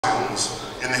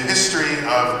in the history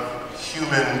of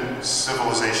human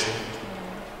civilization?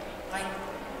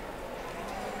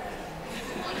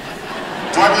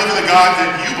 Do I believe in the God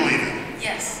that you believe in?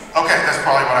 Yes. Okay, that's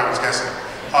probably what I was guessing.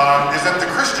 Is that the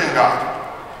Christian God?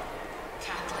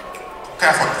 Catholic.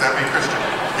 Catholic, that'd be Christian.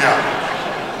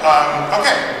 Yeah.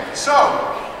 Okay, so,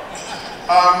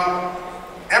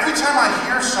 every time I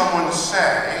hear someone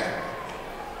say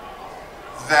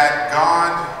that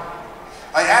God,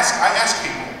 I ask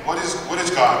people, what is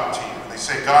God to you? And they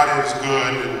say God is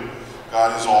good and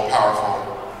God is all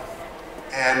powerful.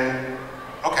 And,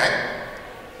 okay.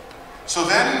 So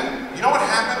then, you know what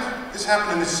happened? This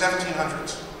happened in the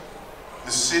 1700s.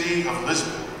 The city of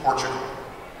Lisbon, Portugal.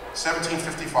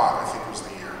 1755, I think was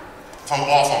the year. If I'm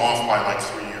off by like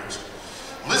 3 years.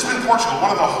 Lisbon, Portugal,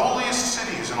 one of the holiest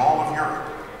cities in all of Europe.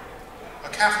 A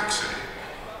Catholic city.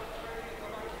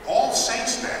 All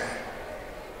Saints' Day,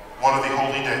 one of the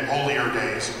holier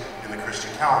days in the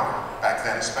Christian calendar, back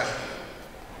then especially.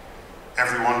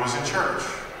 Everyone was in church,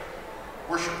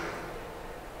 worshiping.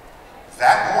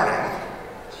 That morning,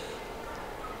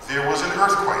 there was an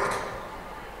earthquake.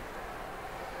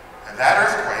 And that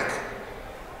earthquake,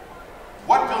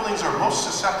 what buildings are most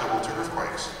susceptible to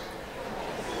earthquakes?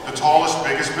 The tallest,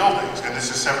 biggest buildings. And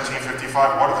this is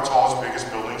 1755. What are the tallest, biggest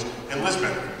buildings in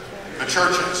Lisbon? The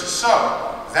churches. So,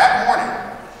 that morning,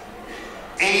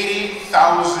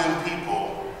 80,000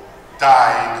 people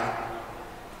died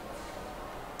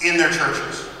in their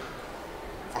churches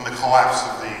from the collapse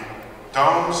of the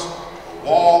domes,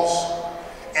 walls,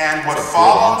 and what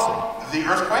followed the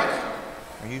earthquake?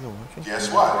 Are you watching?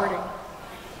 Guess what?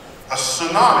 A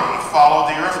tsunami followed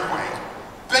the earthquake,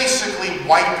 basically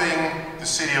wiping the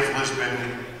city of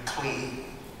Lisbon clean.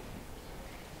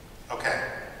 Okay.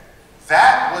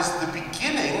 That was the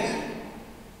beginning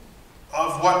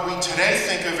of what we today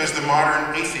think of as the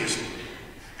modern atheism.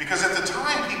 Because at the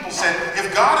time people said,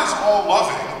 if God is all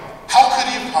loving, how could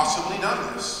he have possibly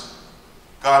done this?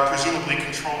 God presumably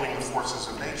controlling the forces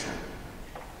of nature.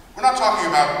 We're not talking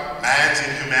about man's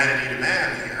inhumanity to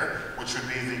man here, which would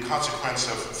be the consequence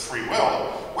of free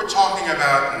will. We're talking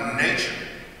about nature.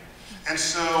 And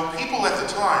so people at the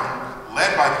time,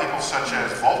 led by people such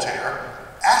as Voltaire,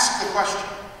 asked the question,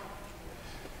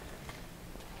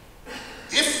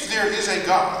 if there is a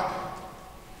God,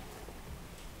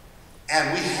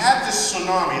 and we had this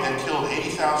tsunami that killed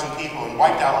 80,000 people and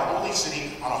wiped out a holy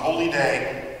city on a holy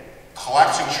day,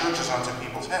 collapsing churches onto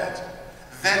people's heads,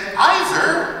 then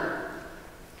either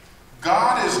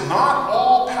God is not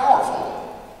all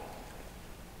powerful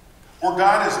or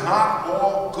God is not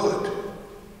all good.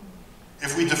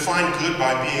 If we define good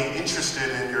by being interested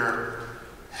in your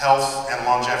health and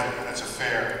longevity, that's a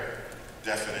fair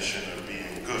definition of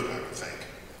being good, I would think.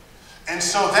 And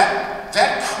so that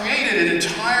created an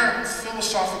entire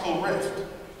philosophical rift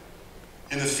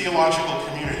in the theological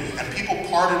community, and people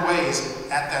parted ways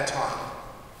at that time.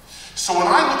 So when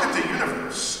I look at the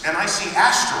universe and I see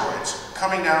asteroids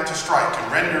coming down to strike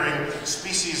and rendering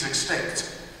species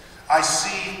extinct, I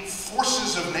see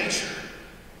forces of nature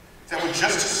that would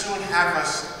just as soon have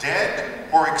us dead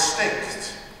or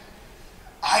extinct.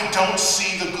 I don't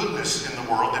see the goodness in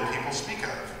the world that people speak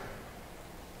of.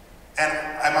 And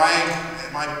am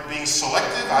I being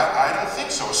selective? I don't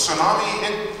think so. A tsunami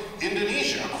hit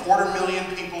Indonesia,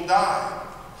 250,000 people died.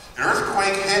 An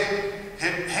earthquake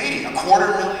hit Haiti,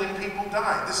 250,000 people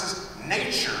died. This is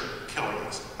nature killing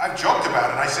us. I've joked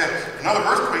about it. I said, if another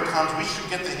earthquake comes, we should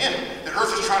get the hint that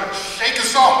Earth is trying to shake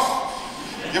us off.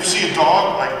 You ever see a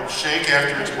dog like shake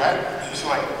after it's wet? It's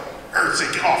like, Earth,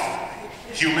 say, get off.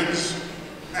 Humans,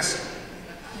 messy.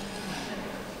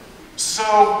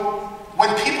 So, when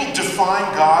people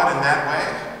define God in that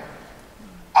way,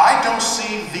 I don't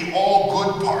see the all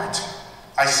good part.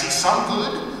 I see some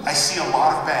good, I see a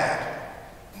lot of bad.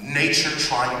 Nature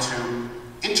trying to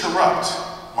interrupt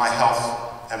my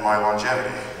health and my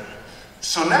longevity.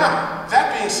 So now,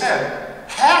 that being said,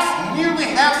 nearly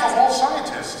half of all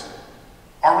scientists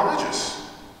are religious.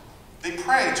 They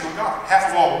pray to a God. Half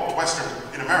of all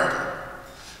Western in America.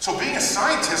 So being a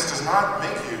scientist does not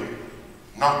make you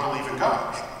not believe in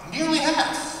God. Nearly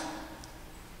half.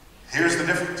 Here's the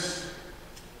difference.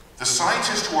 The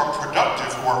scientists who are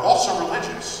productive, who are also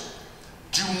religious,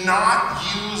 do not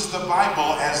use the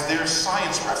Bible as their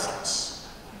science reference.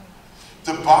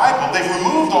 The Bible, they've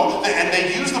removed all, and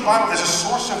they use the Bible as a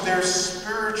source of their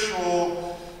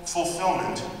spiritual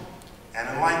fulfillment and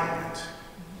enlightenment.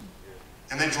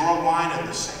 And they draw a line in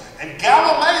the sand. And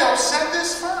Galileo said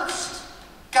this first.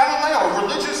 Galileo, a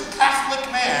religious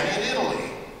Catholic man in Italy.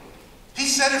 He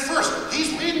said it first.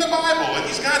 He's reading the Bible and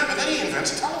he's got it, but then he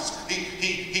invents a telescope.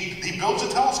 He builds a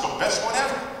telescope, best one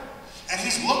ever. And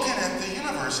he's looking at the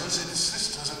universe and he said,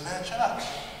 this doesn't match up.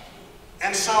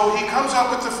 And so he comes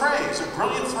up with the phrase, a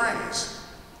brilliant phrase,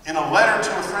 in a letter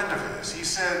to a friend of his. He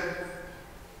said,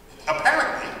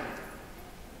 apparently,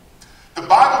 the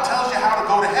Bible tells you how to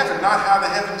go to heaven, not how the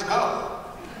heavens go.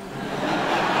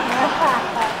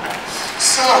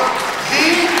 So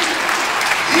he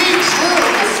drew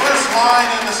the first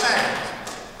line in the sand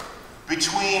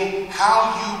between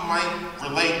how you might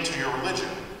relate to your religion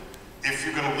if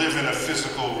you're going to live in a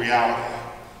physical reality.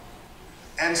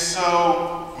 And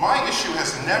so my issue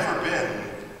has never been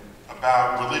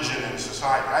about religion and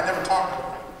society. I never talked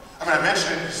about it. I mean, I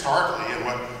mentioned it historically and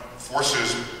what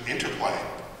forces interplay.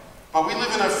 But we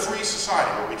live in a free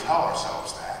society where we tell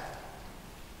ourselves that.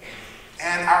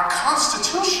 And our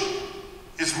Constitution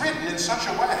is written in such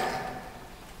a way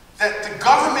that the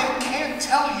government can't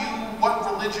tell you what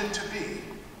religion to be.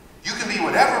 You can be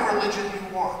whatever religion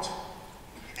you want.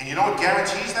 And you know what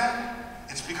guarantees that?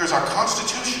 It's because our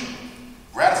Constitution,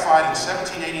 ratified in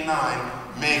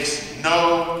 1789, makes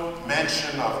no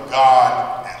mention of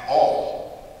God at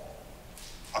all.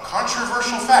 A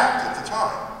controversial fact at the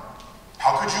time.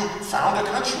 How could you found a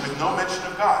country with no mention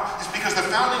of God? It's because the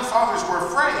founding fathers were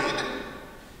afraid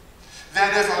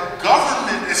that if a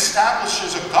government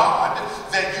establishes a God,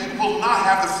 that you will not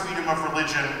have the freedom of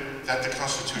religion that the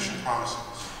Constitution promises.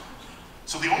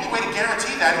 So the only way to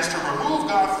guarantee that is to remove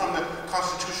God from the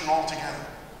Constitution altogether.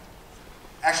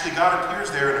 Actually, God appears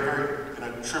there in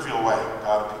a trivial way.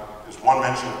 There's one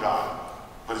mention of God,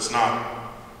 but it's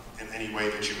not in any way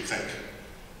that you would think.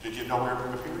 Did you know where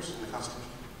it appears in the Constitution?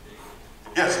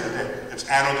 Yes, it did. It's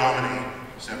Anno Domini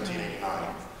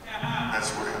 1789.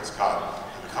 That's where it's God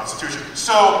in the Constitution.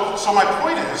 So my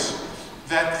point is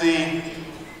that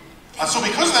so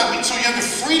because of that, so you have the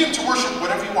freedom to worship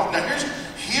whatever you want. Now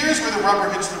here's where the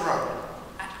rubber hits the road.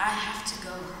 I have to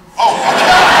go. Oh, okay.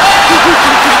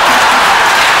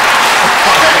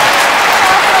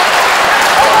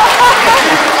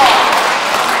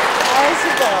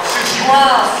 Since you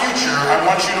are our future, I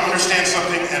want you to understand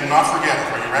something and not forget it.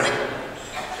 Are you ready?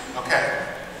 Okay.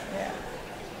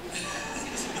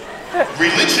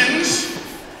 Religions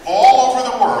all over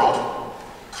the world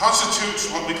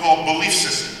constitute what we call belief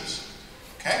systems.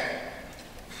 Okay?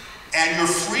 And your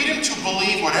freedom to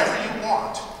believe whatever you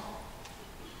want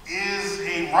is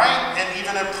a right and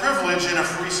even a privilege in a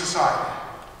free society.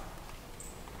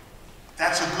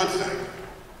 That's a good thing.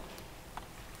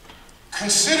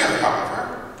 Consider,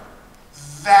 however,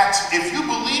 that if you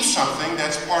believe something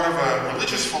that's part of a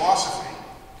religious philosophy,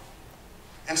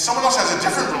 and someone else has a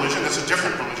different religion that's a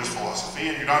different religious philosophy,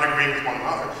 and you're not agreeing with one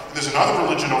another, and there's another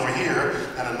religion over here,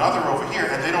 and another over here,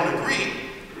 and they don't agree,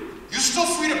 you're still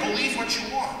free to believe what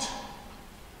you want.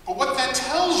 But what that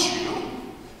tells you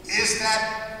is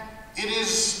that it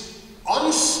is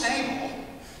unstable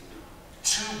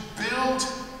to build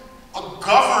a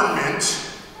government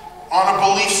on a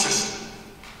belief system.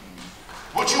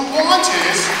 What you want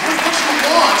is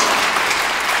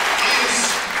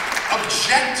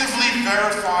objectively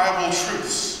verifiable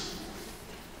truths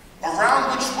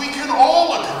around which we can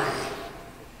all agree.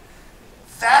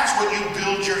 That's what you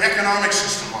build your economic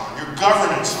system on, your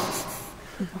governance on.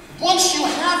 Once you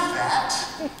have that,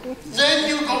 then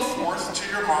you go forth to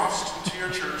your mosques, and to your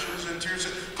churches, and to your...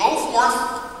 Go forth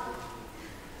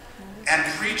and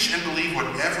preach and believe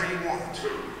whatever you want.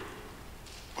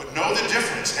 But know the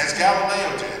difference, as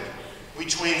Galileo did,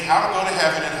 between how to go to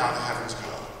heaven and how the heavens go.